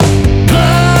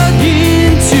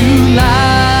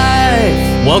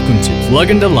Welcome to Plug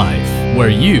into Life, where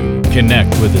you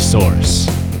connect with the source.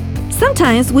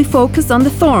 Sometimes we focus on the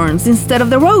thorns instead of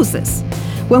the roses.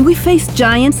 When we face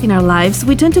giants in our lives,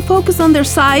 we tend to focus on their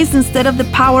size instead of the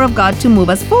power of God to move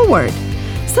us forward.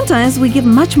 Sometimes we give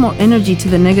much more energy to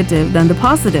the negative than the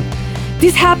positive.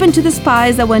 This happened to the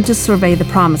spies that went to survey the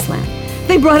Promised Land.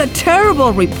 They brought a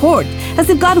terrible report, as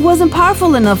if God wasn't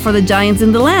powerful enough for the giants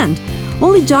in the land.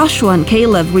 Only Joshua and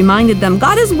Caleb reminded them,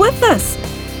 God is with us.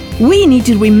 We need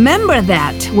to remember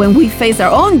that when we face our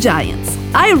own giants.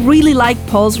 I really like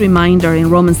Paul's reminder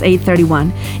in Romans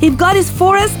 8:31. If God is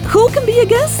for us, who can be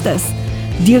against us?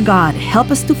 Dear God, help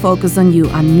us to focus on you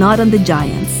and not on the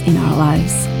giants in our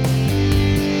lives.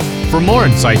 For more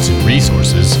insights and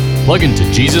resources, plug into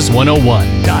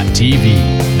Jesus101.tv.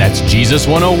 That's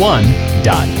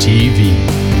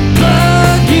Jesus101.tv.